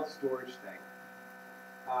cloud storage thing.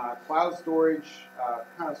 Cloud storage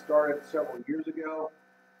kind of started several years ago,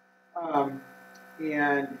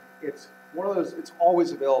 and it's one of those. It's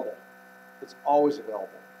always available. It's always available,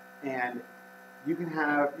 and you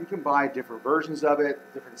can buy different versions of it,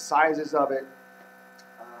 different sizes of it.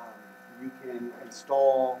 You can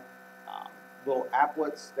install little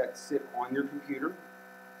applets that sit on your computer,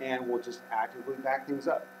 and will just actively back things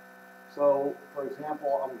up. So, for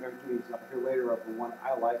example, I'm going to do an example here later of the one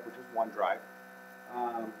I like, which is OneDrive.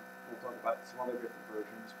 We'll talk about some other different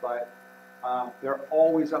versions, but they're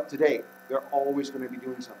always up to date. They're always going to be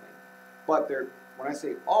doing something. But when I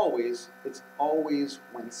say always, it's always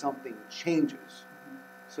when something changes.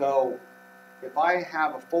 So if I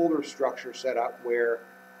have a folder structure set up where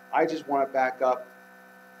I just want to back up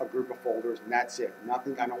a group of folders and that's it,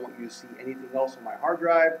 nothing, I don't want you to see anything else on my hard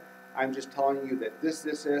drive, I'm just telling you that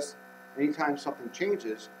this, anytime something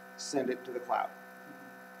changes, send it to the cloud.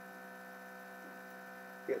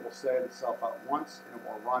 It will set itself up once and it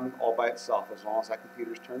will run all by itself as long as that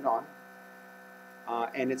computer's turned on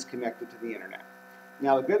and it's connected to the internet.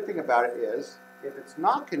 Now the good thing about it is if it's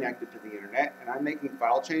not connected to the internet and I'm making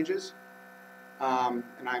file changes and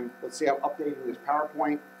let's say I'm updating this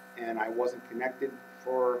PowerPoint and I wasn't connected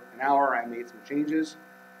for an hour, I made some changes.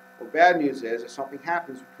 Well, bad news is if something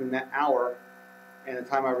happens between that hour and the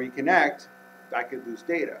time I reconnect, I could lose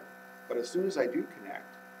data. But as soon as I do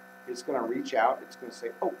connect, it's going to reach out, it's going to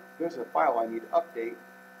say, oh, there's a file I need to update,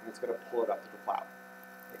 and it's going to pull it up to the cloud.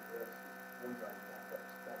 Hey, Chris, OneDrive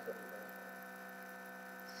backups, that's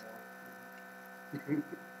up.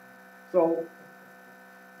 So,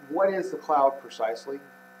 what is the cloud precisely?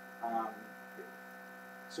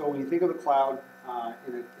 So when you think of the cloud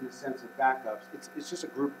in a sense of backups, it's just a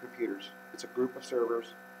group of computers. It's a group of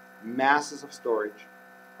servers, masses of storage,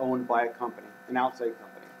 owned by a company, an outside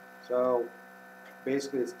company. So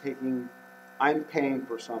basically it's I'm paying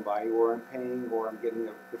for somebody, or I'm getting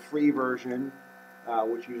the free version,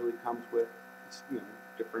 which usually comes with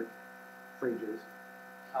different fringes,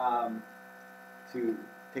 to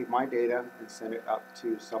take my data and send it up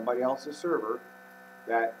to somebody else's server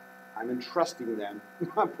that I'm entrusting them.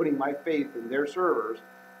 I'm putting my faith in their servers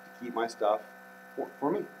to keep my stuff for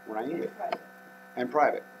me when I need it. And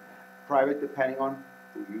private. Private depending on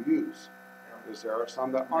who you use. Because there are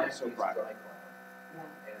some that aren't so private.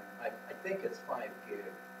 And I think it's 5 gig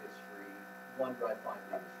is free. OneDrive 5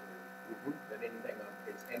 gig is free. Mm-hmm. But anything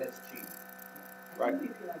and it's cheap. Right.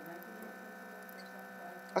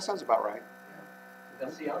 That sounds about right. Now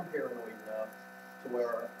see, I'm paranoid enough to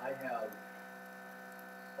where I have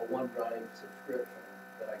a OneDrive subscription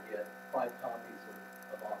that I get 5 copies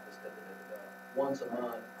of Office. Once a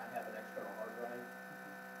month, I have an external hard drive.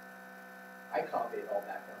 I copy it all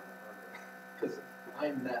back down on the hard drive because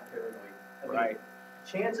I'm that paranoid. I mean, Right.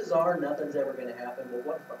 chances are nothing's ever going to happen. Well,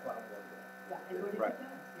 what if the cloud blows up? Yeah, and what if Right. it does?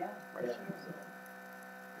 Yeah. Right.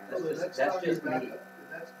 Sure. So the next That's time just you me. back up,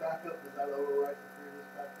 the next backup, does that overwrite the previous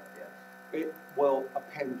backup? Yes. It will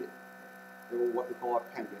append it. It will what they call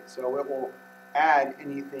append it. So it will add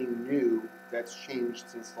anything new that's changed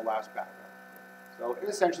since the last backup. So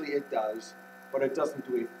essentially it does, but it doesn't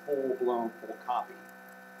do a full-blown full copy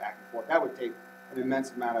back and forth. That would take an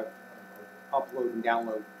immense amount of upload and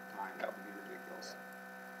download time. That would be ridiculous.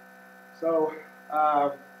 So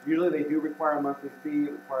usually they do require a monthly fee.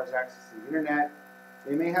 It requires access to the internet.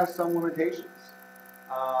 They may have some limitations.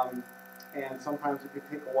 And sometimes it could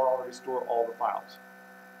take a while to restore all the files.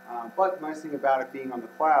 But the nice thing about it being on the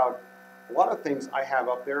cloud, a lot of things I have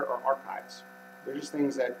up there are archives. They're just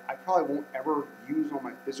things that I probably won't ever use on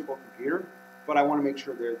my physical computer, but I want to make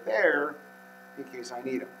sure they're there in case I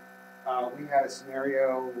need them. We had a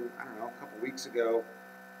scenario, I don't know, a couple weeks ago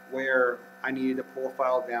where I needed to pull a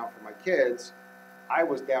file down for my kids. I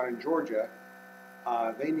was down in Georgia.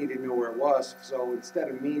 They needed to know where it was, so instead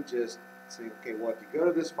of me just saying, okay, well, if you go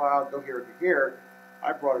to this file, go here, go here,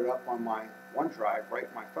 I brought it up on my OneDrive, right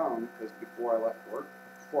in my phone, because before I left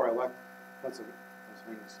Pennsylvania,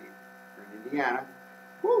 we're in Indiana,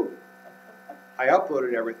 I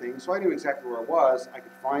uploaded everything, so I knew exactly where it was. I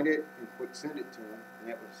could find it and quick send it to them, and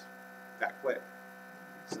it was that quick.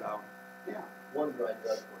 So, yeah. OneDrive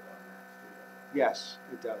does work on Macs too. Yes,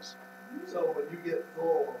 it does. So when you get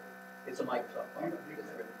full, It's a Microsoft product. You- It's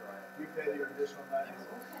written for you pay your additional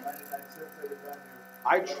 99 cents every time you.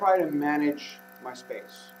 I try to manage my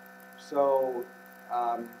space. So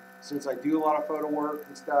Since I do a lot of photo work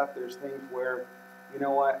and stuff, there's things where, you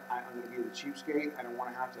know what, I'm going to be the cheapskate. I don't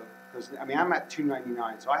want to have to, because I mean, I'm at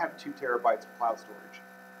 $299, so I have 2 terabytes of cloud storage,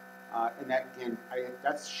 and that again,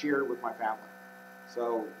 that's shared with my family.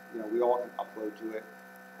 So you know, we all can upload to it.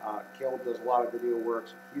 Caleb does a lot of video work,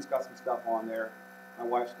 so he's got some stuff on there. My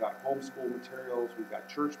wife's got homeschool materials, we've got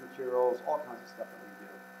church materials, all kinds of stuff that we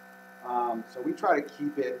do. So we try to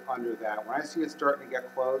keep it under that. When I see it starting to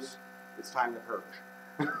get close, it's time to purge.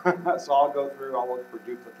 So I'll go through, I'll look for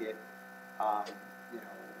duplicate you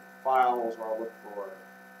know, files, or I'll look for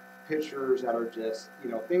pictures that are just, you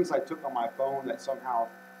know, things I took on my phone that somehow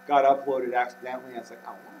got uploaded accidentally, and it's like,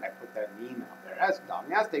 oh, why did I put that in email there? That's dumb.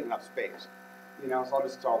 That's taking up space. You know, so I'll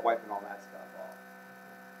just start wiping all that stuff off.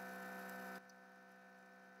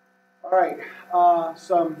 All right,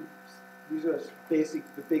 these are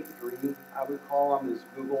the big 3, I would call them, is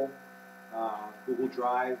Google, Google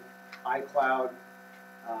Drive, iCloud,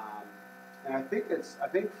 and I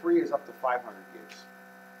think free is up to 500 gigs,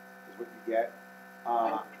 is what you get.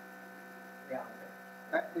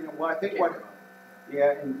 You know, well, I think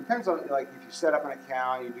yeah, and it depends on, like, if you set up an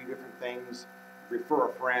account, you do different things, refer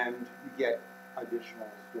a friend, you get additional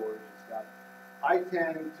storage and stuff. I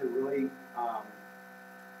tend to really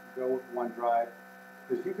go with OneDrive,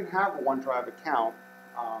 because you can have a OneDrive account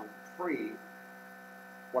free.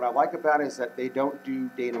 What I like about it is that they don't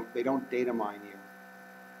data mine you.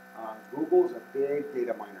 Google is a big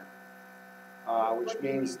data miner, which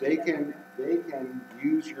means they can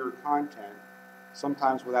use your content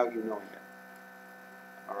sometimes without you knowing it.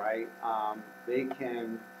 All right, they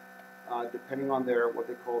can, depending on what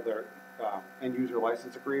they call their end user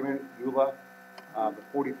license agreement, EULA, the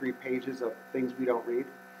 43 pages of things we don't read.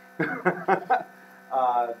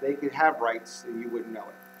 They could have rights and you wouldn't know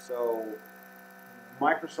it. So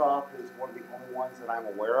Microsoft is one of the only ones that I'm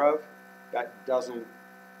aware of that doesn't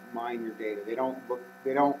mine your data. They don't,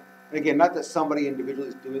 and again, not that somebody individually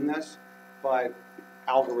is doing this, but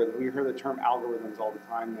algorithm, we hear the term algorithms all the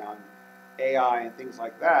time now, and AI and things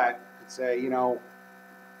like that could say, you know,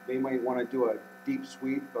 they might want to do a deep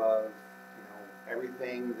sweep of, you know,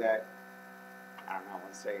 everything that, I don't know,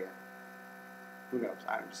 let's say, who knows,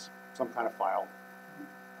 some kind of file.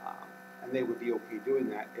 And they would be okay doing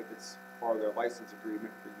that if it's part of their license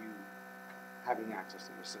agreement for you having access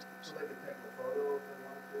to their systems. So they can take a photo if they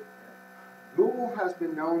want to? Yeah. Google has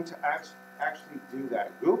been known to actually do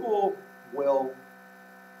that. Google will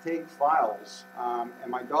take files,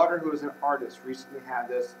 and my daughter, who is an artist, recently had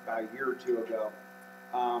this about a year or 2 ago.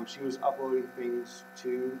 She was uploading things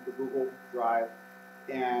to the Google Drive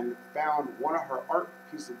and found one of her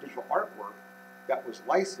pieces of digital artwork that was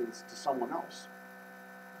licensed to someone else,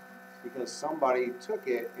 because somebody took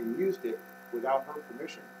it and used it without her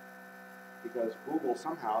permission, because Google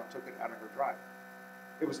somehow took it out of her drive.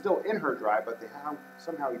 It was still in her drive, but they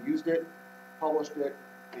somehow used it, published it,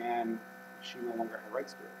 and she no longer had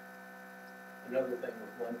rights to it. Another thing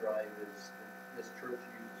with OneDrive is this church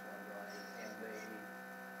uses OneDrive, and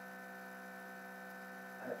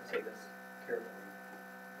I have to say this carefully,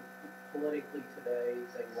 politically today,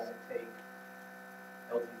 they won't take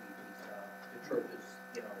LGBT stuff. The church is,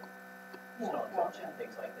 you know, stance on that,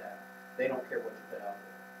 things like that. They don't care what you put out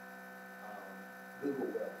there. Google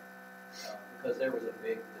will, because there was a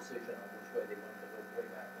big decision on which way they wanted to go way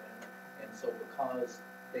back when, and so because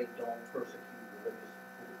they don't persecute religious,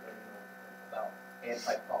 you know, about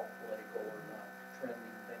anti-political or not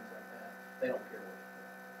trending things like that, they don't care what you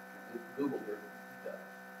put. Google does.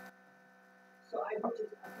 So I would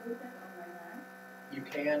just upload that on my Mac? You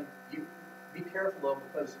can. You be careful though,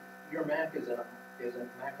 because your Mac is a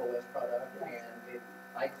Mac OS product, yes. and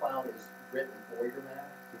iCloud is written for your Mac,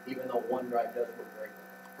 even though OneDrive does work great with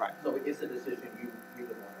it. Right. So it's a decision you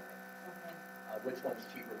would want to make. Okay. Which one's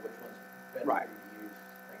cheaper, which one's better Right. for you to use,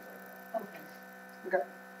 things like that. Okay. Okay.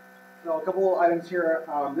 So a couple of items here.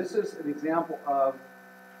 This is an example of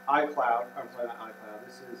iCloud. I'm sorry, not iCloud.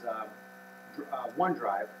 This is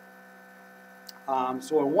OneDrive.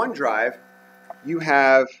 So in OneDrive, you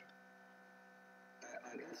have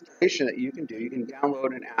an installation that you can do. You can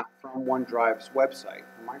download an app from OneDrive's website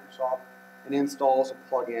from Microsoft and installs a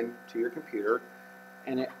plugin to your computer,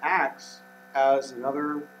 and it acts as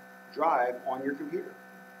another drive on your computer.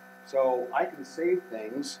 So I can save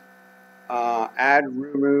things, add,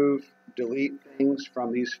 remove, delete things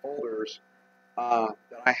from these folders that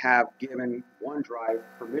I have given OneDrive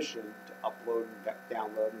permission to upload and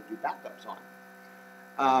download and do backups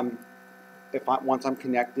on. Once I'm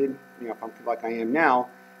connected, you know, if I'm like I am now,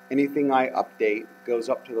 anything I update goes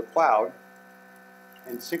up to the cloud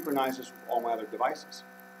and synchronizes with all my other devices.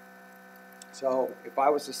 So if I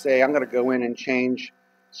was to say I'm going to go in and change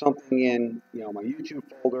something in, my YouTube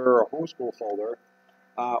folder or homeschool folder,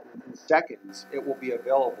 within seconds it will be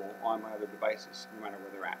available on my other devices, no matter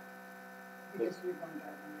where they're at, Because you don't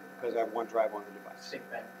have any. because I have OneDrive on the device. Sync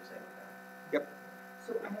back to the same account. Yep.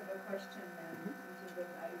 So I have a question then, which is with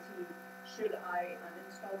IT. Should I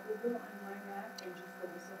uninstall Google on my Mac and just go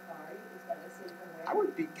to Safari? Is that a safer way? I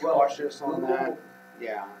would be Well, cautious on Google- that.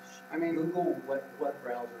 Yeah. I mean, Google web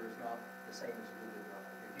browser is not the same as Google Drive.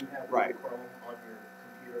 If you have Right. Google Chrome on your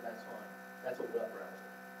computer, that's fine. That's a web browser.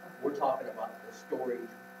 We're talking about the storage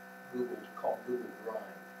called Google Drive.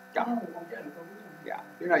 Yeah. Oh, okay, Yeah. but we don't have yeah, that.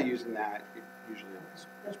 if you're not using that, usually it's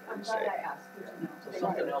That's- I'm pretty glad safe. I asked, good to know. So Thank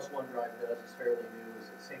something you. else OneDrive does is fairly new, is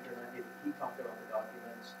it synchronizes, he talked about the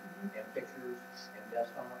documents Mhm. and pictures and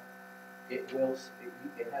desktop. It has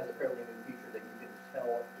a fairly new feature that you can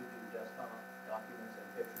tell to do desktop documents and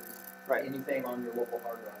pictures. Right. Anything on your local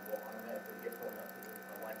hard drive will automatically get thrown up to a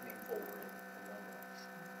like name folder in OneDrive.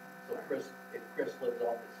 So if Chris lives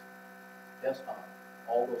off his desktop,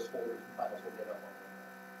 all those folders and files will get up on OneDrive.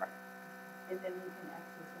 And then you can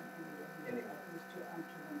access them anywhere. You Anywhere. can access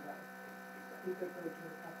onto OneDrive. You could go to a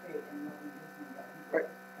cafe and log into OneDrive. Right.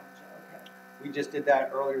 Gotcha, okay. We just did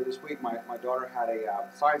that earlier this week. My daughter had a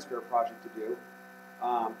science fair project to do.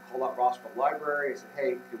 Called up Rossville Library. I said,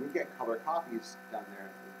 hey, can we get color copies done there?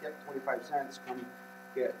 Get 25 cents, come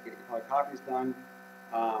get your color copies done.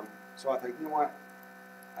 So I thought, you know what?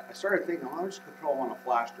 I started thinking, well, I'll just put it all on a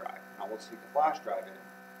flash drive. And I'll stick the flash drive in.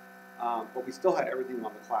 But we still had everything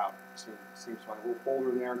on the cloud. Seems so I had a little folder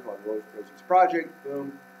in there called Rosie's Project,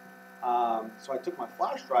 boom. So I took my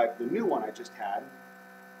flash drive, the new one I just had,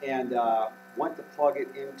 and went to plug it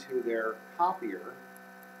into their copier,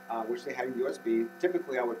 which they had in USB.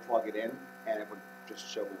 Typically I would plug it in and it would just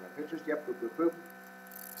show me my pictures. Yep, boop, boop, boop.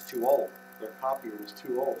 It's too old. Their copier was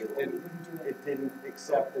too old. It didn't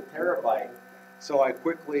accept the terabyte. So I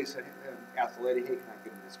quickly said, asked the lady, hey, can I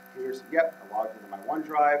get in this computer? She said, yep. I logged into my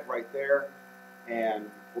OneDrive right there and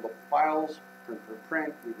pulled up the files,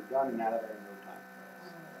 print. We were done and out of there in no time. Oh,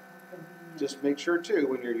 how convenient. Just make sure too,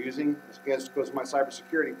 when you're using, this goes to my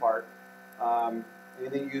cybersecurity part,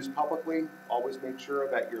 anything you use publicly, always make sure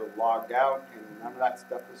that you're logged out and none of that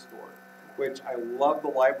stuff is stored. Which I love the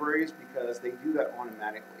libraries because they do that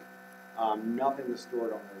automatically. Nothing is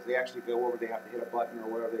stored on those. They actually go over, they have to hit a button or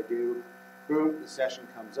whatever they do. Boom, the session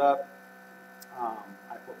comes up.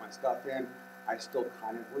 I put my stuff in. I still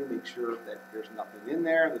kind of make sure that there's nothing in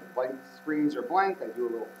there. The blank screens are blank. I do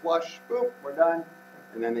a little flush. Boom, we're done.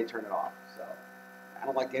 And then they turn it off. So I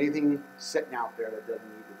don't like anything sitting out there that doesn't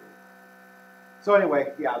need to be. So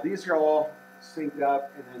anyway, yeah, these are all synced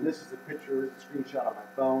up. And then this is a picture, it's a screenshot on my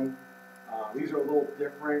phone. These are a little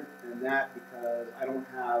different than that because I don't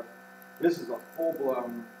have, this is a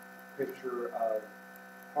full-blown picture of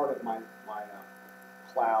part of my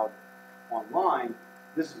cloud online.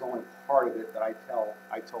 This is only part of it that I tell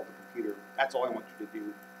the computer, that's all I want you to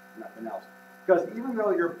do, nothing else. Because even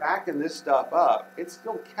though you're backing this stuff up, it's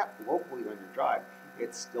still kept locally on your drive.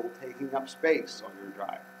 It's still taking up space on your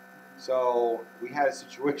drive. So we had a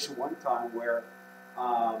situation one time where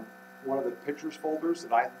one of the pictures folders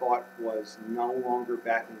that I thought was no longer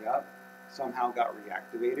backing up somehow got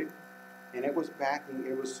reactivated. And it was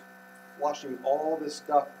flushing all this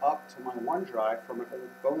stuff up to my OneDrive from an old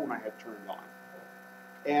phone I had turned on.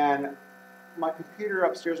 And my computer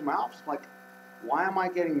upstairs in my office, I'm like, why am I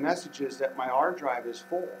getting messages that my hard drive is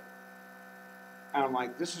full? And I'm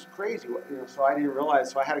like, this is crazy. So I didn't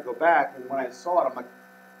realize, so I had to go back, and when I saw it, I'm like,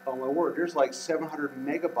 oh my word, there's like 700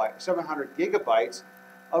 gigabytes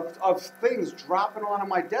of things dropping onto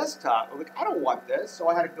my desktop. I'm like, I don't want this. So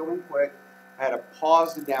I had to go in quick. I had to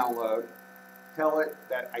pause the download, tell it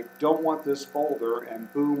that I don't want this folder,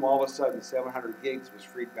 and boom, all of a sudden 700 gigs was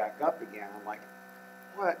freed back up again. I'm like,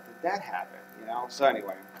 what did that happen? So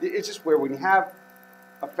anyway, it's just where when you have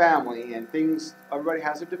a family and things, everybody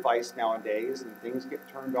has a device nowadays and things get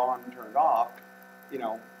turned on and turned off, you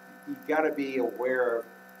got to be aware of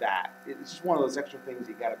that. It's just one of those extra things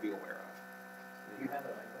you got to be aware of. Do you have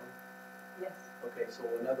an iPhone? Yes. Okay, so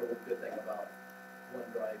another good thing about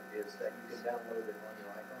OneDrive is that you can download it on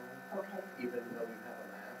your iPhone, Okay, even though you have a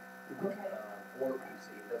Mac okay. or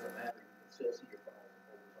PC. It doesn't matter. You can still see your files and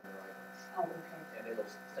folders on your iPhone, Oh, okay. and it'll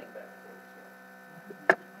sync back and forth.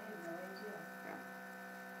 I had no idea.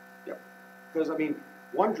 Because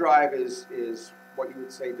OneDrive is what you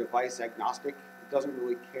would say device agnostic. It doesn't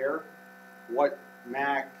really care what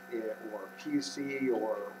Mac or PC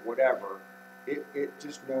or whatever. It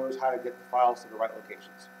just knows how to get the files to the right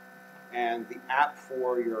locations. And the app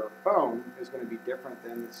for your phone is going to be different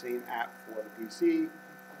than the same app for the PC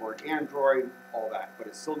for Android, all that. But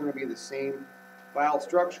it's still going to be the same file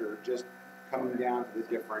structure, just coming down to the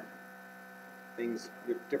different things,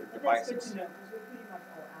 the different But that's devices. good to know, because we're pretty much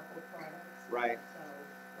all Apple products. Right. So,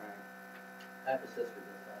 Right. I have a sister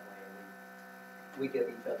that's that way, and we give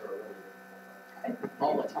each other a really difficult time.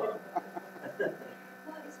 All the time.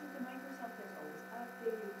 well, it's with the Microsoft, there's always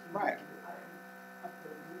updates. You Right. can,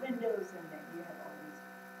 upload new Windows, and then you have all these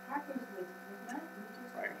hackers with Mac. We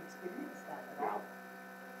just Right. don't experience that at all.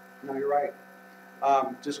 No, you're right.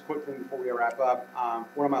 Just a quick thing before we wrap up.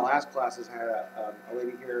 One of my last classes had a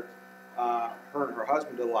lady here. Her and her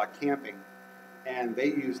husband did a lot of camping, and they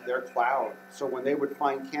used their cloud. So when they would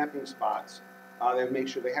find camping spots, they would make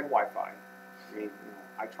sure they had Wi-Fi. I mean,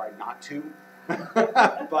 I tried not to,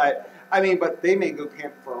 but they may go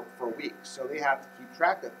camp for a week, so they have to keep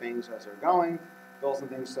track of things as they're going, bills and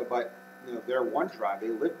things. So, but their OneDrive, they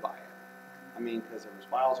lived by it. I mean, because there was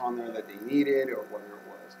files on there that they needed, or whether it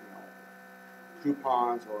was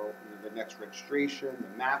coupons or the next registration,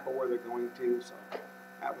 the map of where they're going to. So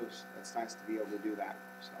that's nice to be able to do that.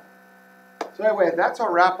 So anyway, that's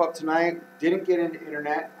our wrap up tonight. Didn't get into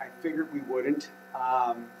internet. I figured we wouldn't,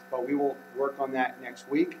 but we will work on that next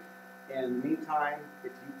week. In the meantime,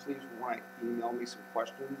 if you please want to email me some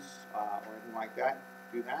questions or anything like that,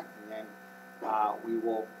 do that, and then we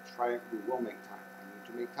will make time. I need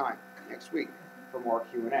to make time next week for more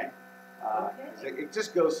Q&A. It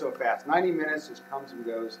just goes so fast. 90 minutes just comes and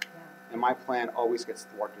goes, Yeah. and my plan always gets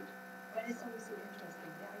thwarted. But it's always so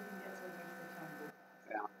interesting. Yeah, I think that's what makes the time go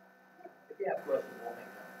fast. Yeah, If you have questions, we'll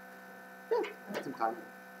hang out. some time.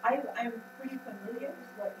 I'm pretty familiar with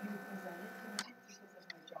what you presented tonight because of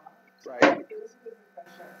my job. Right. It was a good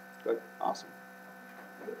refresher. Good. Awesome.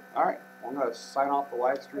 All right. Well, I'm going to sign off the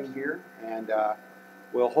live stream here, and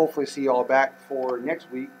we'll hopefully see you all back for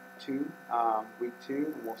next week, week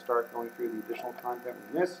 2, and we'll start going through the additional content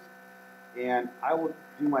we missed. And I will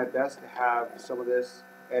do my best to have some of this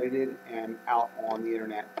edited and out on the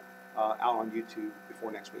internet, out on YouTube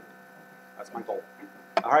before next week. That's my goal.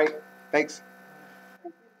 All right. Thanks.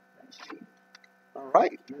 All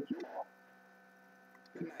right. Good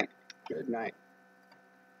night. Good night.